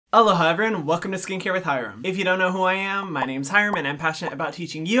Aloha everyone, welcome to Skincare with Hyram. If you don't know who I am, my name's Hyram and I'm passionate about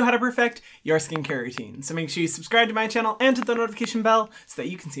teaching you how to perfect your skincare routine. So make sure you subscribe to my channel and hit the notification bell so that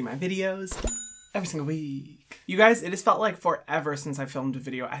you can see my videos every single week. You guys, it has felt like forever since I filmed a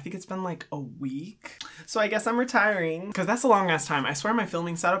video. I think it's been like a week. So I guess I'm retiring because that's a long ass time. I swear my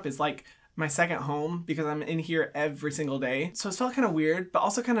filming setup is like my second home because I'm in here every single day. So it's felt kind of weird, but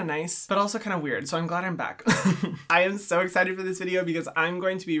also kind of nice, but also kind of weird. So I'm glad I'm back. I am so excited for this video because I'm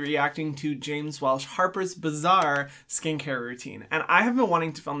going to be reacting to James Welsh Harper's Bazaar skincare routine. And I have been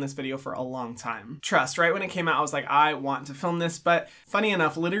wanting to film this video for a long time. Trust, right when it came out, I was like, I want to film this. But funny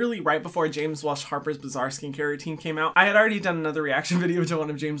enough, literally right before James Welsh Harper's Bazaar skincare routine came out, I had already done another reaction video to one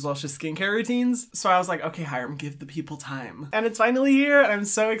of James Welsh's skincare routines. So I was like, okay, Hyram, give the people time. And it's finally here and I'm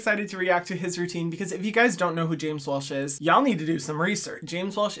so excited to react to his routine because if you guys don't know who James Welsh is, y'all need to do some research.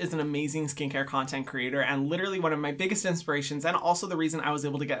 James Welsh is an amazing skincare content creator and literally one of my biggest inspirations and also the reason I was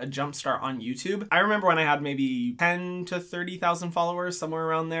able to get a jump start on YouTube. I remember when I had maybe 10 to 30,000 followers, somewhere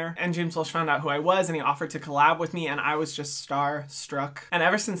around there, and James Welsh found out who I was and he offered to collab with me and I was just starstruck. And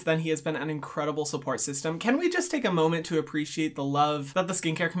ever since then, he has been an incredible support system. Can we just take a moment to appreciate the love that the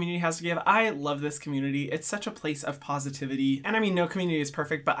skincare community has to give? I love this community. It's such a place of positivity. And I mean, no community is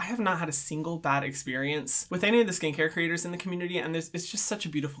perfect, but I have not had a single bad experience with any of the skincare creators in the community, and it's just such a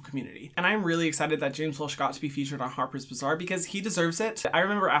beautiful community. And I'm really excited that James Welsh got to be featured on Harper's Bazaar because he deserves it. I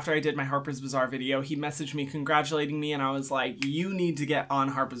remember after I did my Harper's Bazaar video, he messaged me congratulating me and I was like, you need to get on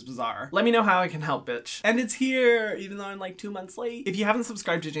Harper's Bazaar. Let me know how I can help, bitch. And it's here, even though I'm like 2 months late. If you haven't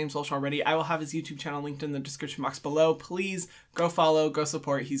subscribed to James Welsh already, I will have his YouTube channel linked in the description box below. Please go follow, go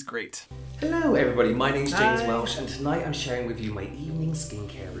support, he's great. Hello everybody, my name's James Welsh and tonight I'm sharing with you my evening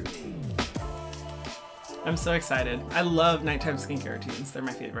skincare routine. I'm so excited. I love nighttime skincare routines. They're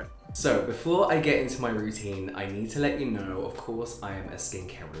my favorite. So before I get into my routine, I need to let you know, of course, I am a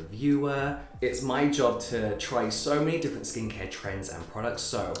skincare reviewer. It's my job to try so many different skincare trends and products.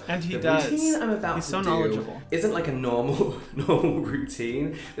 So and he the does. routine I'm about to do isn't like a normal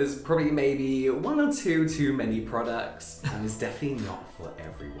routine. There's probably maybe one or two too many products, and it's definitely not for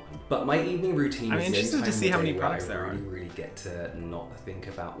everyone. But my evening routine is interested to see how many products there are. I really get to not think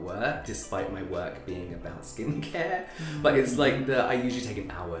about work, despite my work being about skincare. But it's like I usually take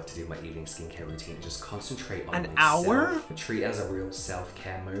an hour to do my evening skincare routine and just concentrate on myself. An hour? Treat it as a real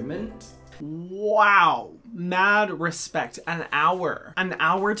self-care moment. Wow, mad respect. An hour. An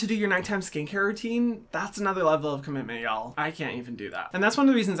hour to do your nighttime skincare routine? That's another level of commitment, y'all. I can't even do that. And that's one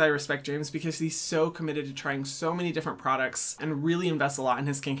of the reasons I respect James, because he's so committed to trying so many different products and really invests a lot in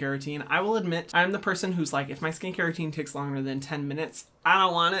his skincare routine. I will admit, I'm the person who's like, if my skincare routine takes longer than 10 minutes, I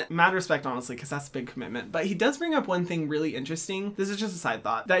don't want it. Mad respect, honestly, because that's a big commitment. But he does bring up one thing really interesting. This is just a side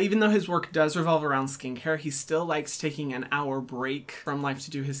thought. That even though his work does revolve around skincare, he still likes taking an hour break from life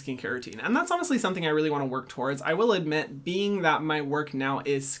to do his skincare routine. And that's honestly something I really want to work towards. I will admit, being that my work now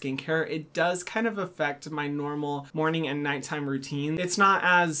is skincare, it does kind of affect my normal morning and nighttime routine. It's not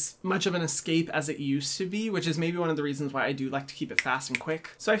as much of an escape as it used to be, which is maybe one of the reasons why I do like to keep it fast and quick.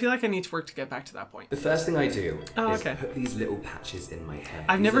 So I feel like I need to work to get back to that point. The first thing I do is put these little patches in my hair.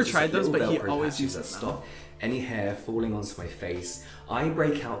 I've never tried those, but he always uses them. Stop any hair falling onto my face. I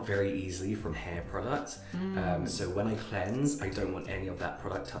break out very easily from hair products, so when I cleanse, I don't want any of that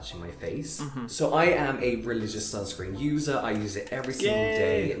product touching my face. So I am a religious sunscreen user. I use it every single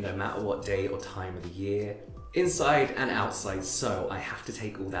day, no matter what day or time of the year, inside and outside, so I have to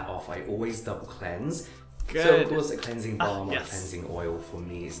take all that off. I always double cleanse. Good. So of course a cleansing balm or cleansing oil for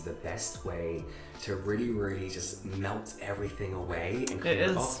me is the best way to really just melt everything away and clean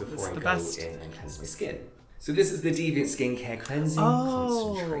it off before I go in and cleanse my skin. So this is the Deviant Skincare Cleansing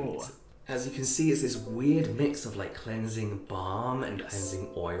Concentrate. As you can see, it's this weird mix of like cleansing balm and cleansing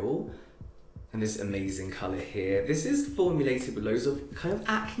oil. And this amazing color here. This is formulated with loads of kind of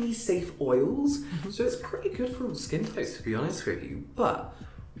acne safe oils. So it's pretty good for all skin types, to be honest with you. But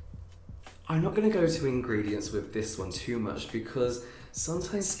I'm not going to go to ingredients with this one too much because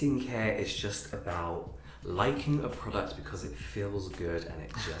sometimes skincare is just about liking a product because it feels good and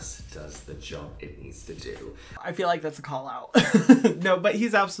it just does the job it needs to do. I feel like that's a call out. No, but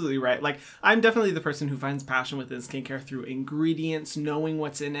he's absolutely right. Like, I'm definitely the person who finds passion within skincare through ingredients, knowing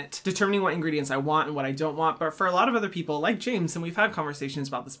what's in it, determining what ingredients I want and what I don't want. But for a lot of other people, like James, and we've had conversations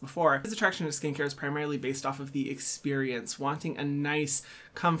about this before, his attraction to skincare is primarily based off of the experience, wanting a nice,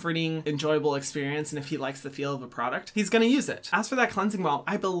 comforting, enjoyable experience, and if he likes the feel of a product, he's gonna use it. As for that cleansing balm,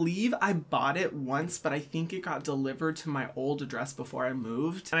 I believe I bought it once, but I think it got delivered to my old address before I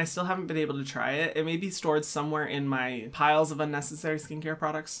moved, and I still haven't been able to try it. It may be stored somewhere in my piles of unnecessary skincare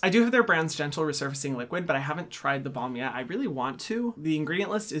products. I do have their brand's Gentle Resurfacing Liquid, but I haven't tried the balm yet. I really want to. The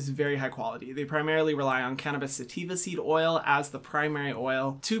ingredient list is very high quality. They primarily rely on cannabis sativa seed oil as the primary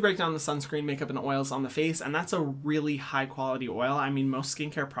oil to break down the sunscreen, makeup, and oils on the face, and that's a really high quality oil. I mean, most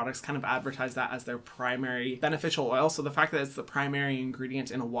skincare products kind of advertise that as their primary beneficial oil, so the fact that it's the primary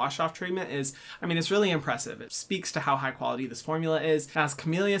ingredient in a wash-off treatment is, I mean, it's really impressive. It speaks to how high quality this formula is. It has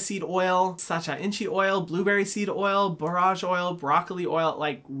camellia seed oil, sacha inchi oil, blueberry seed oil, borage oil, broccoli oil,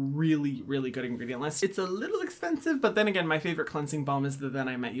 like really, really good ingredient list. It's a little expensive, but then again, my favorite cleansing balm is the Then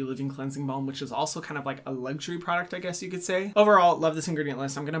I Met You Living Cleansing Balm, which is also kind of like a luxury product, I guess you could say. Overall, love this ingredient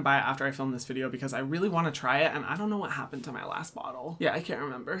list. I'm gonna buy it after I film this video because I really want to try it, and I don't know what happened to my last bottle. Yeah, I can't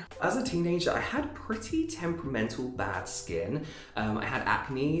remember. As a teenager, I had pretty temperamental bad skin. I had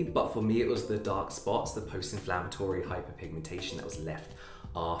acne, but for me it was the dark spots, the post-inflammatory hyperpigmentation that was left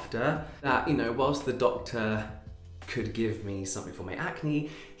after. That, you know, whilst the doctor could give me something for my acne,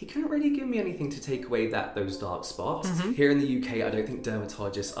 he couldn't really give me anything to take away those dark spots. Here in the UK, I don't think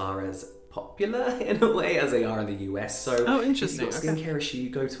dermatologists are as popular in a way as they are in the US. So oh, interesting. If you've got a skincare issue, you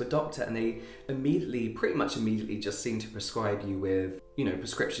go to a doctor and they pretty much immediately just seem to prescribe you with, you know,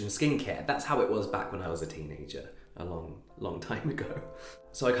 prescription skincare. That's how it was back when I was a teenager, a long time ago.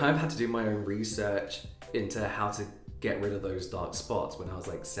 So I kind of had to do my own research into how to get rid of those dark spots when I was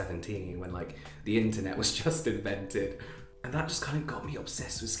like 17, when like the internet was just invented. And that just kind of got me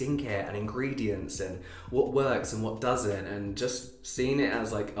obsessed with skincare and ingredients and what works and what doesn't, and just seeing it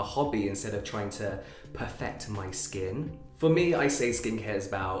as like a hobby instead of trying to perfect my skin. For me, I say skincare is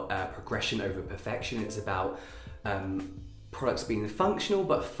about progression over perfection. It's about products being functional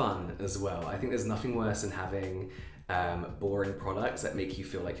but fun as well. I think there's nothing worse than having boring products that make you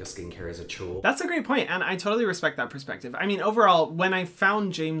feel like your skincare is a chore. That's a great point, and I totally respect that perspective. I mean, overall, when I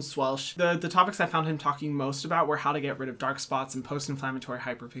found James Welsh, the topics I found him talking most about were how to get rid of dark spots and post-inflammatory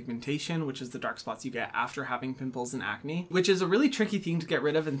hyperpigmentation, which is the dark spots you get after having pimples and acne, which is a really tricky thing to get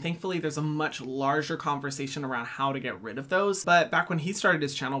rid of, and thankfully there's a much larger conversation around how to get rid of those. But back when he started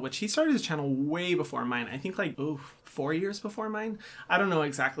his channel, which he started his channel way before mine, I think like, 4 years before mine? I don't know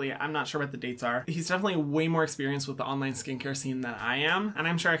exactly. I'm not sure what the dates are. He's definitely way more experienced with the online skincare scene than I am, and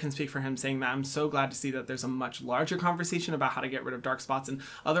I'm sure I can speak for him saying that I'm so glad to see that there's a much larger conversation about how to get rid of dark spots and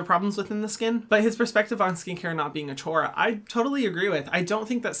other problems within the skin. But his perspective on skincare not being a chore, I totally agree with. I don't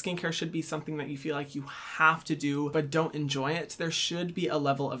think that skincare should be something that you feel like you have to do but don't enjoy it. There should be a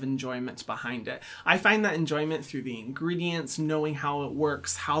level of enjoyment behind it. I find that enjoyment through the ingredients, knowing how it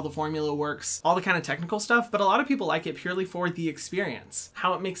works, how the formula works, all the kind of technical stuff, but a lot of people like it purely for the experience,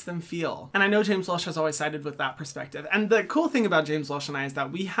 how it makes them feel. And I know James Welsh has always sided with that perspective. And the cool thing about James Welsh and I is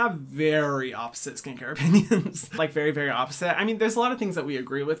that we have very opposite skincare opinions. Like very, very opposite. I mean, there's a lot of things that we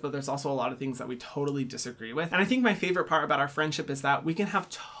agree with, but there's also a lot of things that we totally disagree with. And I think my favorite part about our friendship is that we can have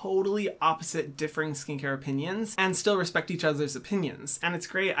totally opposite, differing skincare opinions and still respect each other's opinions. And it's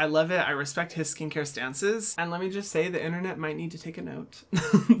great. I love it. I respect his skincare stances. And let me just say, the internet might need to take a note.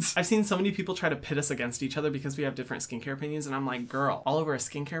 I've seen so many people try to pit us against each other because we have different skincare opinions, and I'm like, girl, all over a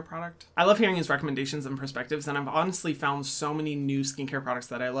skincare product? I love hearing his recommendations and perspectives, and I've honestly found so many new skincare products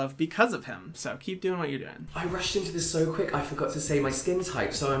that I love because of him. So keep doing what you're doing. I rushed into this so quick, I forgot to say my skin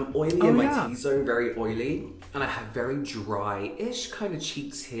type. So I'm oily in my T-zone, very oily, and I have very dry-ish kind of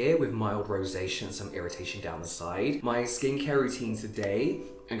cheeks here with mild rosacea and some irritation down the side. My skincare routine today,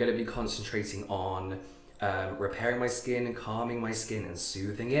 I'm going to be concentrating on repairing my skin and calming my skin and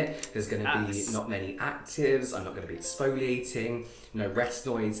soothing it. There's going to be not many actives. I'm not going to be exfoliating, no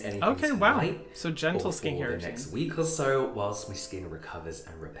retinoids, anything. Okay, tonight, wow. So gentle skincare the next week or so whilst my skin recovers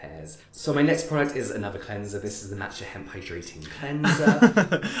and repairs. So my next product is another cleanser. This is the Matcha Hemp Hydrating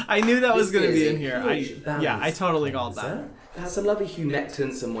Cleanser. I knew that was going to be in here. Yeah, I totally called that. It has some lovely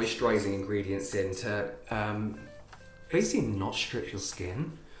humectants and moisturizing ingredients in to basically not strip your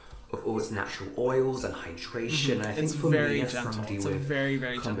skin of all its natural oils and hydration. And I think for me, as somebody with very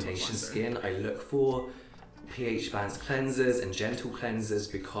combination skin, I look for pH balanced cleansers and gentle cleansers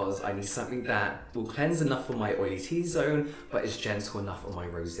because I need something that will cleanse enough for my oily T-zone, but is gentle enough on my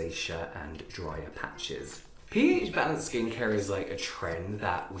rosacea and drier patches. pH balanced skincare is like a trend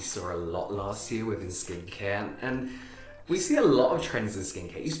that we saw a lot last year within skincare, and we see a lot of trends in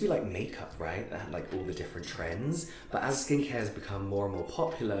skincare. It used to be like makeup, right? That had like all the different trends. But as skincare has become more and more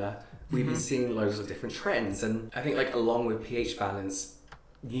popular, we've been seeing loads of different trends. And I think like along with pH balance,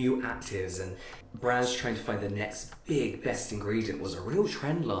 new actives and brands trying to find the next big best ingredient was a real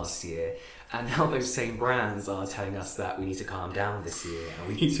trend last year. And now those same brands are telling us that we need to calm down this year and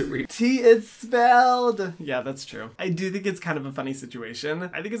we need to read. Tea is spelled. Yeah, that's true. I do think it's kind of a funny situation.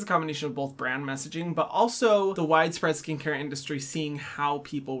 I think it's a combination of both brand messaging, but also the widespread skincare industry seeing how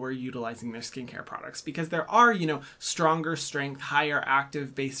people were utilizing their skincare products, because there are, you know, stronger strength, higher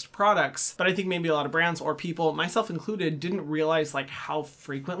active based products. But I think maybe a lot of brands, or people, myself included, didn't realize like how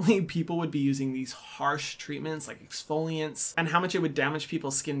frequently people would be using these harsh treatments like exfoliants and how much it would damage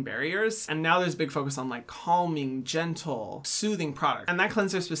people's skin barriers. And now there's big focus on like calming, gentle, soothing products. And that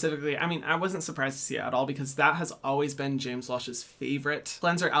cleanser specifically, I mean, I wasn't surprised to see it at all, because that has always been James Welsh's favorite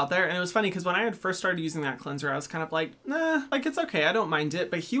cleanser out there. And it was funny because when I had first started using that cleanser, I was kind of like, nah, like it's okay, I don't mind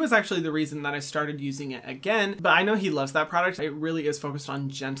it. But he was actually the reason that I started using it again. But I know he loves that product. It really is focused on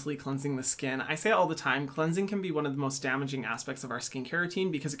gently cleansing the skin. I say it all the time, cleansing can be one of the most damaging aspects of our skincare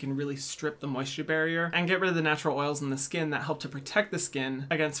routine, because it can really strip the moisture barrier and get rid of the natural oils in the skin that help to protect the skin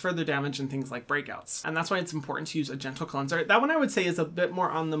against further damage and things like breakouts. And that's why it's important to use a gentle cleanser. That one I would say is a bit more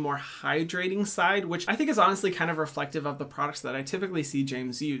on the more hydrating side, which I think is honestly kind of reflective of the products that I typically see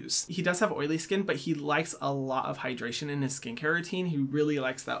James use. He does have oily skin, but he likes a lot of hydration in his skincare routine. He really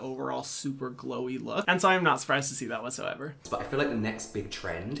likes that overall super glowy look. And so I'm not surprised to see that whatsoever. But I feel like the next big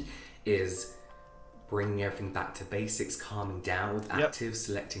trend is bringing everything back to basics, calming down with actives,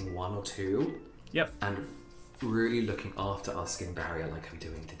 selecting one or two. Yep. And really looking after our skin barrier like I'm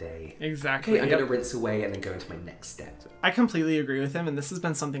doing today. Exactly. Okay, I'm gonna rinse away and then go into my next step. I completely agree with him, and this has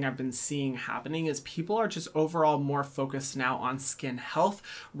been something I've been seeing happening, is people are just overall more focused now on skin health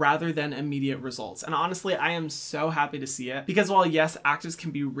rather than immediate results. And honestly, I am so happy to see it, because while yes, actives can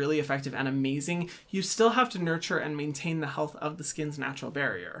be really effective and amazing, you still have to nurture and maintain the health of the skin's natural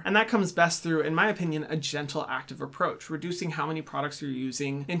barrier. And that comes best through, in my opinion, a gentle active approach, reducing how many products you're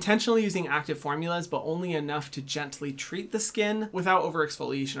using, intentionally using active formulas, but only enough to gently treat the skin without over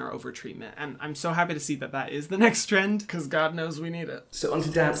exfoliation or over treatment. And I'm so happy to see that that is the next trend, because God knows we need it. So onto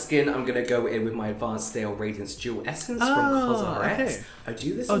damp skin, I'm going to go in with my Advanced Stale Radiance Dual Essence from Bazaar. Okay. I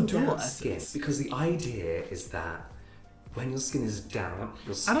do this on damp skin because the idea is that when your skin is damp,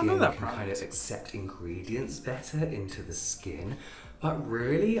 your skin can kind of accept ingredients better into the skin. But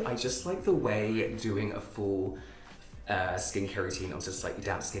really, I just like the way doing a full skincare routine onto slightly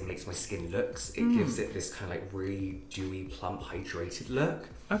damp skin makes my skin looks. It gives it this kind of like really dewy, plump, hydrated look.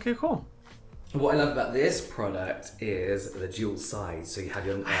 Okay, cool. What I love about this product is the dual sides. So you have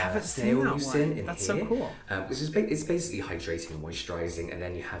your snail mucin in That's here, so cool. Which is it's basically hydrating and moisturizing, and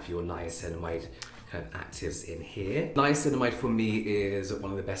then you have your niacinamide kind of actives in here. Niacinamide for me is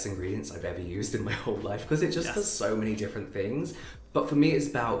one of the best ingredients I've ever used in my whole life, because it just does so many different things. But for me, it's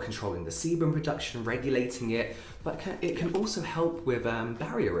about controlling the sebum production, regulating it, but it can also help with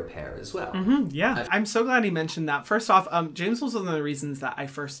barrier repair as well. Yeah, I'm so glad he mentioned that. First off, James was one of the reasons that I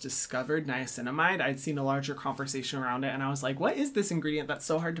first discovered niacinamide. I'd seen a larger conversation around it, and I was like, what is this ingredient that's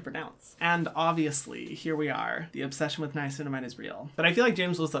so hard to pronounce? And obviously, here we are. The obsession with niacinamide is real. But I feel like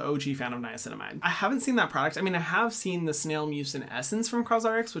James was the OG fan of niacinamide. I haven't seen that product. I mean, I have seen the snail mucin essence from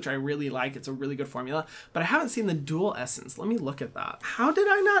CosRx, which I really like. It's a really good formula, but I haven't seen the dual essence. Let me look at that. How did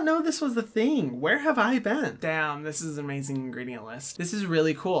I not know this was a thing? Where have I been? Damn, this is an amazing ingredient list. This is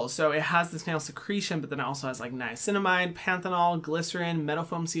really cool. So it has the snail secretion, but then it also has like niacinamide, panthenol, glycerin,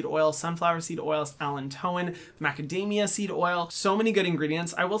 meadowfoam seed oil, sunflower seed oil, allantoin, macadamia seed oil. So many good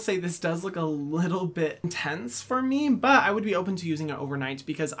ingredients. I will say this does look a little bit intense for me, but I would be open to using it overnight,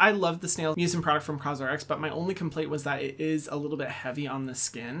 because I love the snail mucin product from CosRx, but my only complaint was that it is a little bit heavy on the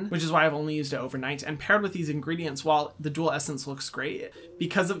skin, which is why I've only used it overnight. And paired with these ingredients, while the dual essence looks great,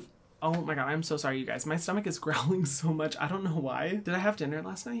 because of oh my god, I'm so sorry, you guys. My stomach is growling so much. I don't know why. Did I have dinner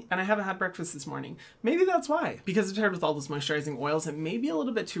last night? And I haven't had breakfast this morning. Maybe that's why. Because it's paired with all those moisturizing oils, it may be a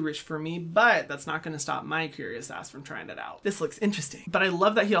little bit too rich for me, but that's not going to stop my curious ass from trying it out. This looks interesting. But I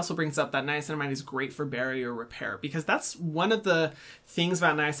love that he also brings up that niacinamide is great for barrier repair, because that's one of the things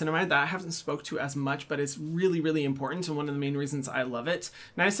about niacinamide that I haven't spoke to as much, but it's really, really important, and one of the main reasons I love it.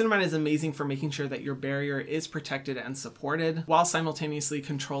 Niacinamide is amazing for making sure that your barrier is protected and supported, while simultaneously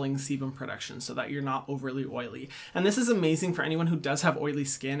controlling sebum production so that you're not overly oily. And this is amazing for anyone who does have oily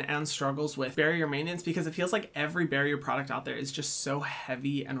skin and struggles with barrier maintenance, because it feels like every barrier product out there is just so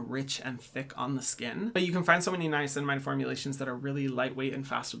heavy and rich and thick on the skin. But you can find so many niacinamide formulations that are really lightweight and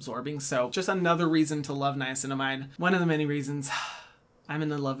fast absorbing. So just another reason to love niacinamide. One of the many reasons. I'm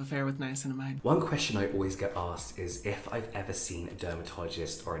in a love affair with niacinamide. One question I always get asked is if I've ever seen a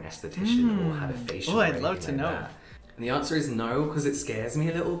dermatologist or an esthetician or had a facial. Oh, I'd love to know. And the answer is no, because it scares me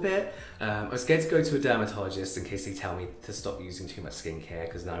a little bit. I'm scared to go to a dermatologist in case they tell me to stop using too much skincare,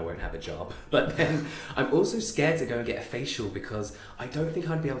 because then I won't have a job. But then I'm also scared to go and get a facial because I don't think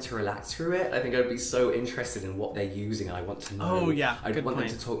I'd be able to relax through it. I think I'd be so interested in what they're using and I want to know. Oh yeah, I'd want them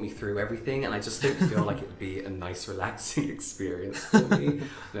to talk me through everything, and I just don't feel like it'd be a nice relaxing experience for me.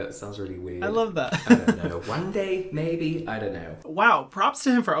 No, that sounds really weird. I love that. I don't know. One day, maybe. I don't know. Wow, props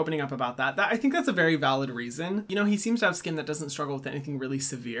to him for opening up about that. I think that's a very valid reason. You know, he seems to have skin that doesn't struggle with anything really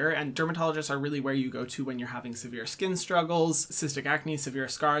severe, and dermatologists are really where you go to when you're having severe skin struggles, cystic acne, severe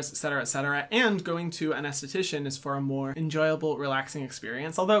scars, etc., etc. And going to an esthetician is for a more enjoyable, relaxing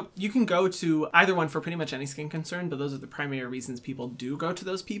experience. Although you can go to either one for pretty much any skin concern, but those are the primary reasons people do go to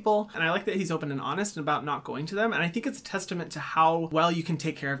those people. And I like that he's open and honest about not going to them. And I think it's a testament to how well you can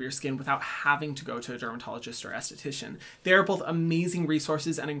take care of your skin without having to go to a dermatologist or esthetician. They are both amazing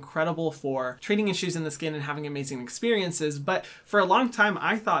resources and incredible for treating issues in the skin and having amazing experiences. But for a long time,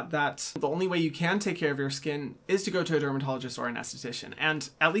 I thought that the only way you can take care of your skin is to go to a dermatologist or an esthetician. And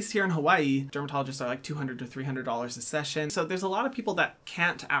at least here in Hawaii, dermatologists are like $200 to $300 a session. So there's a lot of people that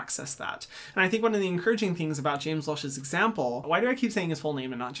can't access that. And I think one of the encouraging things about James Welsh's example, why do I keep saying his full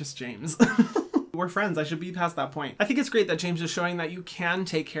name and not just James? We're friends. I should be past that point. I think it's great that James is showing that you can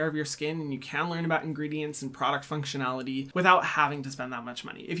take care of your skin and you can learn about ingredients and product functionality without having to spend that much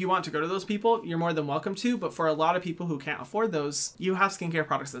money. If you want to go to those people, you're more than welcome to, but for a lot of people who can't afford those, you have skincare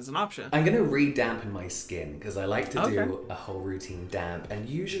products as an option. I'm going to re-dampen my skin because I like to do a whole routine damp, and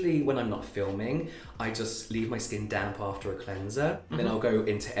usually when I'm not filming, I just leave my skin damp after a cleanser. Then I'll go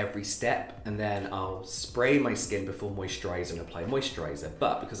into every step and then I'll spray my skin before moisturizer and apply moisturizer.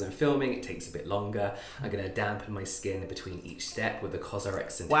 But because I'm filming, it takes a bit longer. I'm going to dampen my skin between each step with the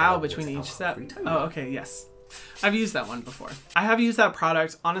CosRX. Wow, between each step. Oh, okay, yes. I've used that one before. I have used that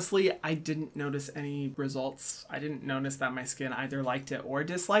product. Honestly, I didn't notice any results. I didn't notice that my skin either liked it or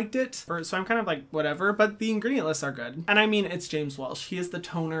disliked it. So I'm kind of like, whatever, but the ingredient lists are good. And I mean, it's James Welsh. He is the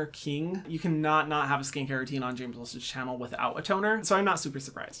toner king. You cannot not have a skincare routine on James Welsh's channel without a toner. So I'm not super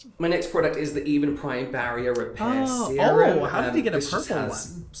surprised. My next product is the Even Prime Barrier Repair Serum. Oh, how did he get a purple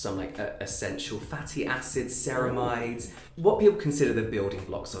one? Some like essential fatty acids, ceramides, what people consider the building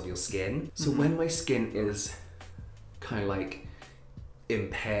blocks of your skin. So when my skin is kind of like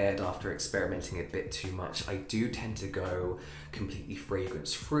impaired after experimenting a bit too much, I do tend to go completely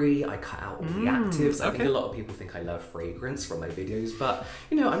fragrance free. I cut out all the actives. I think a lot of people think I love fragrance from my videos, but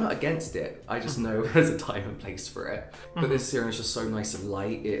you know, I'm not against it. I just know there's a time and place for it. But this serum is just so nice and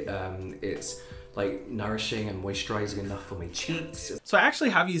light. It's like nourishing and moisturizing enough for my cheeks. So I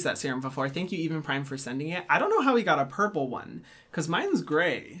actually have used that serum before. Thank you, Even Prime, for sending it. I don't know how he got a purple one, because mine's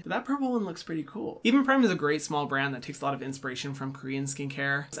gray, but that purple one looks pretty cool. Even Prime is a great small brand that takes a lot of inspiration from Korean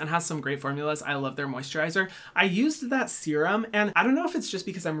skincare and has some great formulas. I love their moisturizer. I used that serum, and I don't know if it's just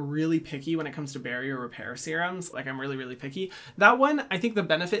because I'm really picky when it comes to barrier repair serums. Like, I'm really, really picky. That one, I think the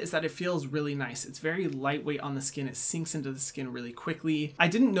benefit is that it feels really nice. It's very lightweight on the skin. It sinks into the skin really quickly. I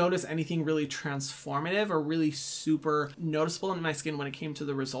didn't notice anything really transformative or really super noticeable in my skin when it came to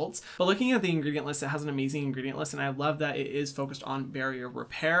the results. But looking at the ingredient list, it has an amazing ingredient list, and I love that it is focused on barrier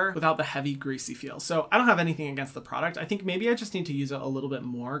repair without the heavy greasy feel. So I don't have anything against the product. I think maybe I just need to use it a little bit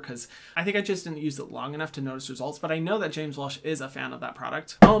more because I think I just didn't use it long enough to notice results, but I know that James Welsh is a fan of that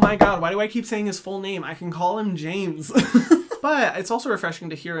product. Oh my god, why do I keep saying his full name? I can call him James. But it's also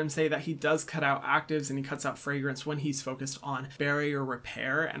refreshing to hear him say that he does cut out actives and he cuts out fragrance when he's focused on barrier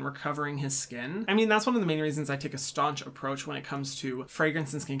repair and recovering his skin. I mean, that's one of the main reasons I take a staunch approach when it comes to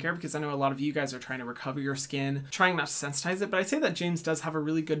fragrance and skincare, because I know a lot of you guys are trying to recover your skin, trying not to sensitize it, but I say that James does have a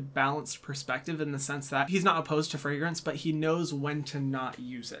really good balanced perspective in the sense that he's not opposed to fragrance, but he knows when to not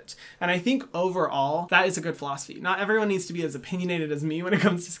use it. And I think overall, that is a good philosophy. Not everyone needs to be as opinionated as me when it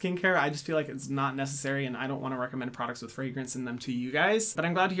comes to skincare. I just feel like it's not necessary, and I don't want to recommend products with fragrance in them to you guys. But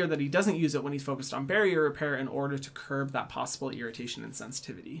I'm glad to hear that he doesn't use it when he's focused on barrier repair in order to curb that possible irritation and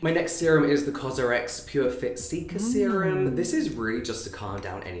sensitivity. My next serum is the CosRX Pure Fit Seeker Serum. This is really just to calm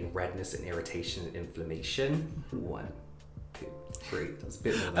down any redness and irritation and inflammation. 1, 2, 3. That's a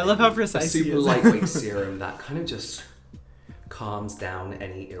bit more. I love how precise he is. A super lightweight serum that kind of just calms down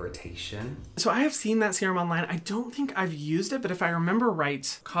any irritation. So I have seen that serum online. I don't think I've used it, but if I remember right,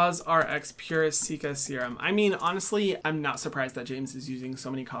 CosRX Pure Cica Serum. I mean, honestly, I'm not surprised that James is using so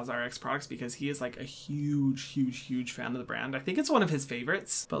many CosRX products because he is like a huge fan of the brand. I think it's one of his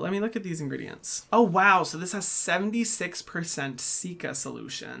favorites, but let me look at these ingredients. Oh wow, so this has 76% Cica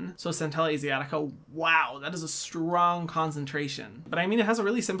solution. So Centella Asiatica, wow, that is a strong concentration. But I mean, it has a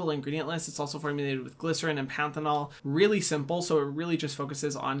really simple ingredient list. It's also formulated with glycerin and panthenol, really simple. control, so it really just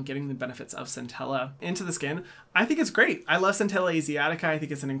focuses on getting the benefits of centella into the skin. I think it's great. I love centella asiatica. I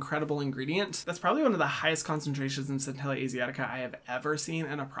think it's an incredible ingredient. That's probably one of the highest concentrations in centella asiatica I have ever seen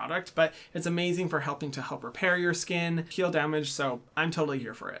in a product, but it's amazing for helping to help repair your skin, heal damage, so I'm totally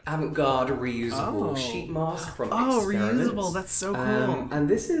here for it. Avant-garde reusable sheet mask from Experiments. Reusable, that's so cool. And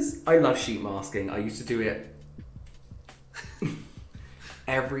this is, I love sheet masking. I used to do it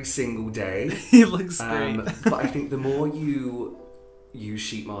every single day. He looks great. But I think the more you use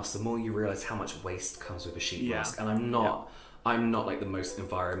sheet masks, the more you realize how much waste comes with a sheet mask. And I'm not like the most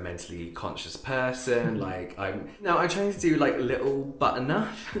environmentally conscious person. Like I'm trying to do like little but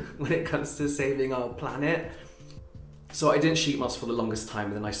enough when it comes to saving our planet. So I didn't sheet mask for the longest time,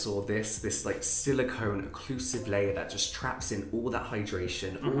 and then I saw this like silicone occlusive layer that just traps in all that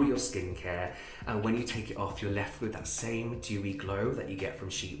hydration, all your skincare, and when you take it off, you're left with that same dewy glow that you get from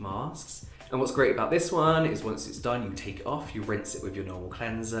sheet masks. And what's great about this one is once it's done, you take it off, you rinse it with your normal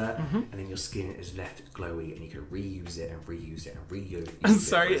cleanser, and then your skin is left glowy, and you can reuse it and reuse it and reuse it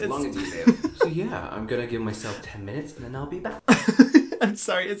for as long as you live. So yeah, I'm gonna give myself 10 minutes, and then I'll be back. I'm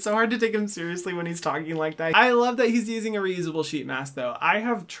sorry, it's so hard to take him seriously when he's talking like that. I love that he's using a reusable sheet mask though. I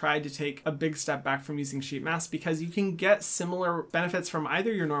have tried to take a big step back from using sheet masks because you can get similar benefits from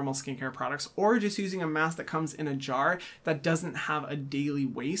either your normal skincare products or just using a mask that comes in a jar that doesn't have a daily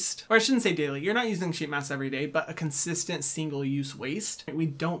waste. Or I shouldn't say daily, you're not using sheet masks every day, but a consistent single-use waste. We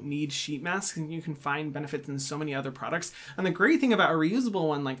don't need sheet masks, and you can find benefits in so many other products. And the great thing about a reusable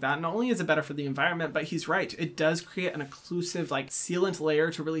one like that, not only is it better for the environment, but he's right, it does create an occlusive like sealant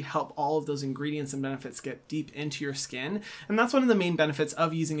layer to really help all of those ingredients and benefits get deep into your skin. And that's one of the main benefits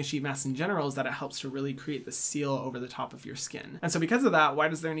of using a sheet mask in general, is that it helps to really create the seal over the top of your skin. And so because of that, why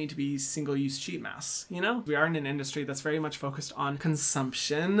does there need to be single-use sheet masks? You know, we are in an industry that's very much focused on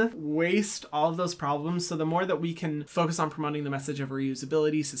consumption, waste, all of those problems. So the more that we can focus on promoting the message of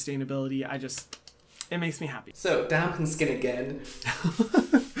reusability, sustainability, it makes me happy. So dampen skin again.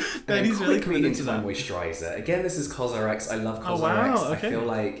 And he's really quickly into my moisturizer. Again, this is CosRX. I love CosRX. Oh, wow, okay. I feel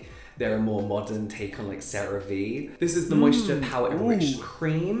like they're a more modern take on like CeraVe. This is the Moisture Power Enriched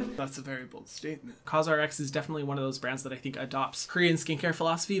Cream. That's a very bold statement. CosRX is definitely one of those brands that I think adopts Korean skincare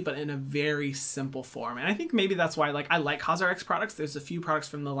philosophy, but in a very simple form. And I think maybe that's why I like CosRX products. There's a few products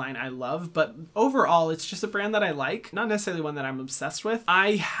from the line I love, but overall, it's just a brand that I like, not necessarily one that I'm obsessed with.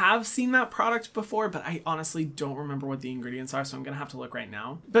 I have seen that product before, but I honestly don't remember what the ingredients are, so I'm gonna have to look right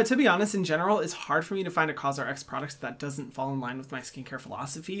now. But to be honest, in general, it's hard for me to find a CosRX product that doesn't fall in line with my skincare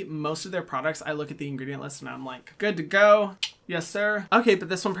philosophy. Most of their products, I look at the ingredient list and I'm like, good to go. Yes, sir. Okay, but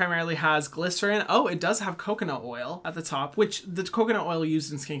this one primarily has glycerin. Oh, it does have coconut oil at the top, which the coconut oil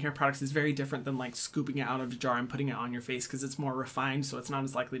used in skincare products is very different than like scooping it out of a jar and putting it on your face, because it's more refined, so it's not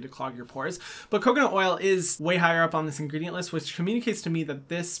as likely to clog your pores. But coconut oil is way higher up on this ingredient list, which communicates to me that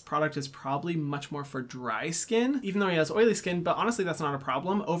this product is probably much more for dry skin, even though he has oily skin, but honestly, that's not a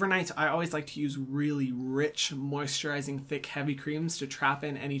problem. Overnight, I always like to use really rich, moisturizing, thick, heavy creams to trap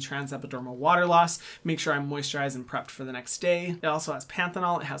in any transepidermal water loss, make sure I'm moisturized and prepped for the next day. It also has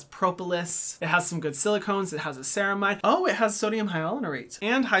panthenol, it has propolis, it has some good silicones, it has a ceramide. Oh, it has sodium hyaluronate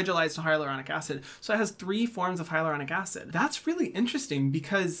and hydrolyzed hyaluronic acid. So it has 3 forms of hyaluronic acid. That's really interesting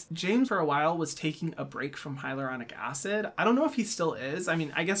because James for a while was taking a break from hyaluronic acid. I don't know if he still is. I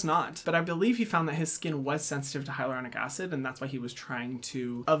mean, I guess not, but I believe he found that his skin was sensitive to hyaluronic acid, and that's why he was trying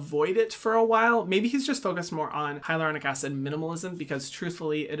to avoid it for a while. Maybe he's just focused more on hyaluronic acid minimalism, because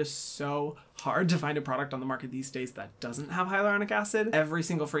truthfully, it is so hard to find a product on the market these days that doesn't have hyaluronic acid. Every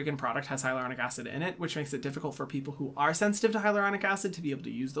single freaking product has hyaluronic acid in it, which makes it difficult for people who are sensitive to hyaluronic acid to be able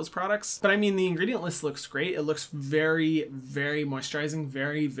to use those products. But I mean, the ingredient list looks great. It looks very, very moisturizing,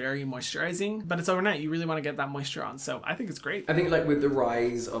 very, very moisturizing, but it's overnight. You really want to get that moisture on. So I think it's great. I think like with the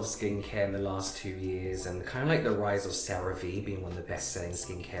rise of skincare in the last 2 years, and kind of like the rise of CeraVe being one of the best selling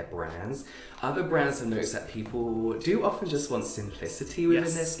skincare brands, other brands have noticed that people do often just want simplicity within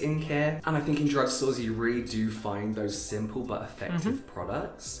their skincare. And I think in drugstores, you really do find those simple but effective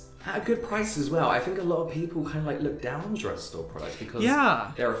products at a good price as well. I think a lot of people kind of like look down on drugstore products because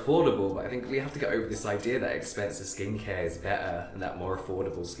they're affordable, but I think we have to get over this idea that expensive skincare is better and that more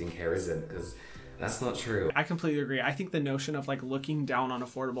affordable skincare isn't, because that's not true. I completely agree. I think the notion of like looking down on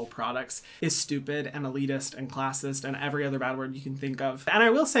affordable products is stupid and elitist and classist and every other bad word you can think of. And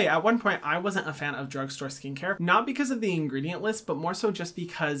I will say, at one point, I wasn't a fan of drugstore skincare, not because of the ingredient list, but more so just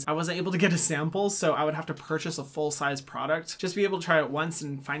because I wasn't able to get a sample. So I would have to purchase a full-size product, just be able to try it once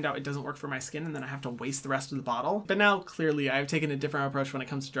and find out it doesn't work for my skin, and then I have to waste the rest of the bottle. But now, clearly, I've taken a different approach when it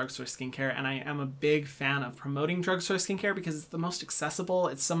comes to drugstore skincare, and I am a big fan of promoting drugstore skincare because it's the most accessible,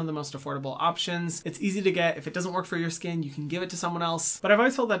 it's some of the most affordable options. routines. It's easy to get. If it doesn't work for your skin, you can give it to someone else. But I've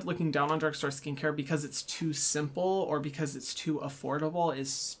always felt that looking down on drugstore skincare because it's too simple or because it's too affordable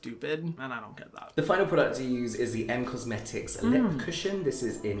is stupid, and I don't get that. The final product to use is the M Cosmetics Lip Cushion. This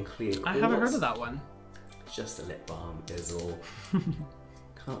is in clear quartz. I haven't heard of that one. It's just a lip balm is all.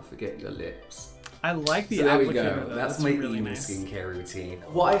 Can't forget your lips. I like the so there we applicator, go. That's my really evening skincare routine.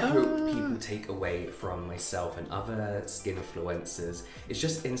 What I hope people take away from myself and other skin influencers is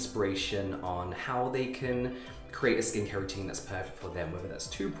just inspiration on how they can create a skincare routine that's perfect for them, whether that's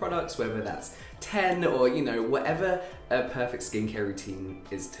 2 products, whether that's 10, or you know, whatever a perfect skincare routine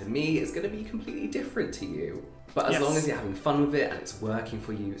is to me, it's going to be completely different to you. But as long as you're having fun with it and it's working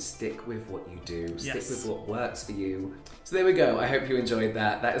for you, stick with what you do. Stick with what works for you. So there we go. I hope you enjoyed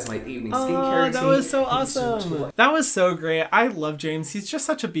that. That is my evening skincare routine. That was so awesome. That was so great. I love James. He's just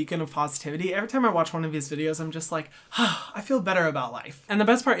such a beacon of positivity. Every time I watch one of his videos, I'm just like, I feel better about life. And the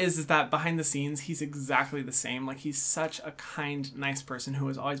best part is that behind the scenes, he's exactly the same. Like, he's such a kind, nice person who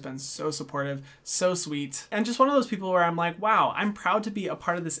has always been so supportive, so sweet. And just one of those people where I'm like, wow, I'm proud to be a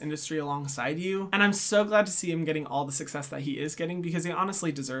part of this industry alongside you. And I'm so glad to see him getting all the success that he is getting because he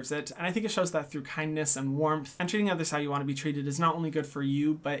honestly deserves it. And I think it shows that through kindness and warmth and treating others how you want to be treated is not only good for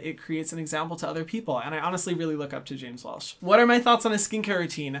you, but it creates an example to other people. And I honestly really look up to James Welsh. What are my thoughts on his skincare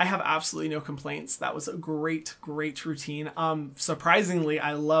routine? I have absolutely no complaints. That was a great routine. Surprisingly,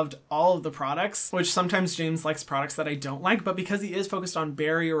 I loved all of the products, which sometimes James likes products that I don't like, but because he is focused on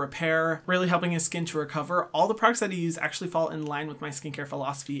barrier repair, really helping his skin to recover, all the products that he used actually fall in line with my skincare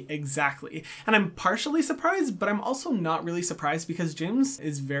philosophy exactly. And I'm partially surprised, but I'm also not really surprised because James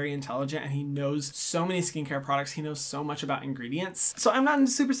is very intelligent and he knows so many skincare products. He knows so much about ingredients. So I'm not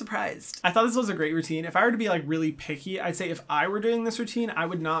super surprised. I thought this was a great routine. If I were to be like really picky, I'd say if I were doing this routine, I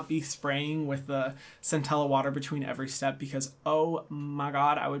would not be spraying with the centella water between every step because oh my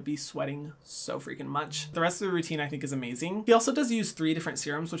god, I would be sweating so freaking much. The rest of the routine I think is amazing. He also does use 3 different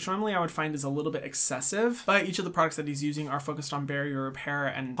serums, which normally I would find is a little bit excessive, but each of the products that he's using are focused on barrier repair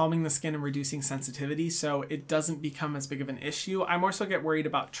and calming the skin and reducing sensitivity, so it doesn't become as big of an issue. I more so get worried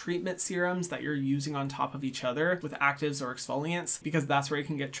about treatment serums that you're using on top of each other with actives or exfoliants because that's where it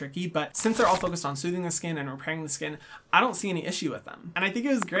can get tricky, but since they're all focused on soothing the skin and repairing the skin, I don't see any issue with them. And I think it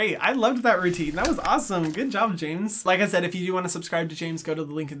was great. I loved that routine. That was awesome. Good job, James. Like I said, if you do want to subscribe to James, go to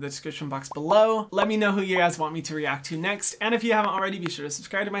the link in the description box below. Let me know who you guys want me to react to next. And if you haven't already, be sure to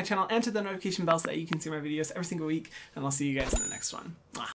subscribe to my channel and to the notification bell so that you can see my videos every single week. And I'll see you guys in the next one. Mwah.